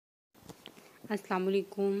Assalamu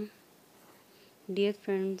alaikum, dear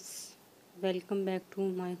friends. Welcome back to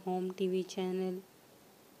my home TV channel.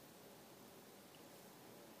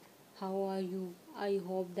 How are you? I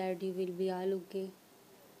hope that you will be all okay.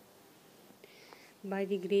 By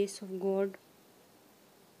the grace of God,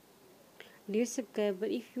 dear subscriber,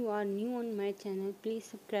 if you are new on my channel, please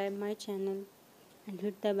subscribe my channel and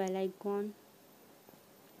hit the bell icon.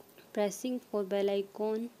 Pressing for bell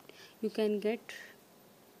icon, you can get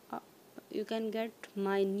uh, you can get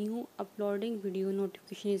my new uploading video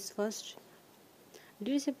notifications first.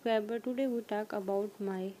 Dear subscriber, today we talk about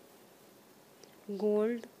my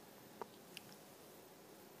gold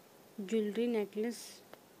jewelry necklace,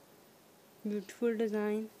 beautiful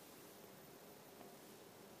design,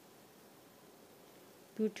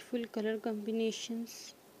 beautiful color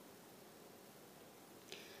combinations.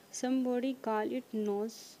 Somebody call it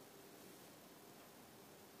nose.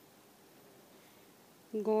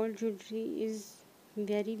 Gold jewelry is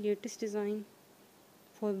very latest design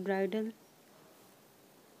for bridal.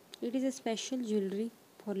 It is a special jewelry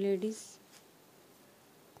for ladies.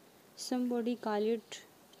 Somebody call it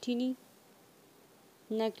teeny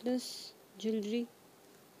necklace jewelry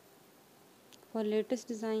for latest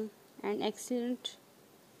design and excellent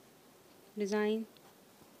design.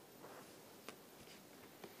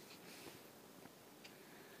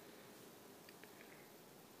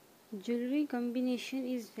 Jewelry combination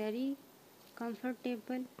is very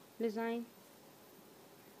comfortable design.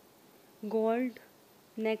 Gold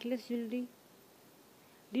necklace jewelry.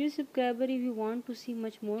 Dear subscriber, if you want to see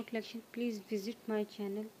much more collection, please visit my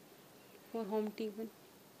channel for home TV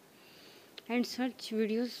and search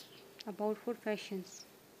videos about for fashions.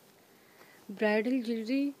 Bridal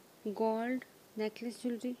jewelry, gold necklace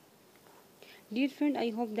jewelry. Dear friend,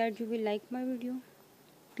 I hope that you will like my video.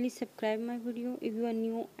 Please subscribe my video if you are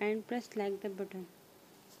new and press like the button.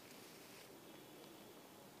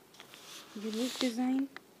 Unique design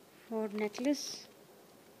for necklace,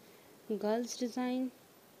 girls design,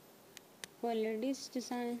 for ladies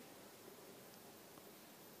design.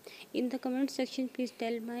 In the comment section, please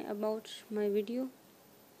tell me about my video,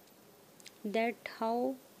 that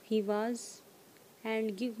how he was,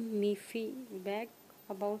 and give me feedback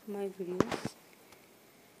about my videos.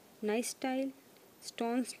 Nice style,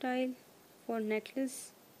 stone style for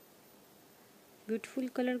necklace, beautiful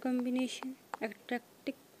color combination,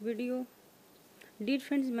 attractive video. Dear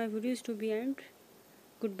friends, my video is to be end.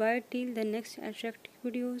 Goodbye till the next attractive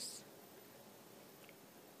videos.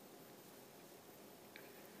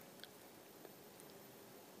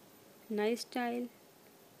 Nice style.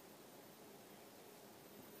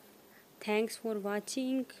 Thanks for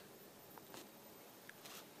watching.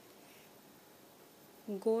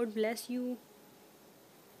 God bless you.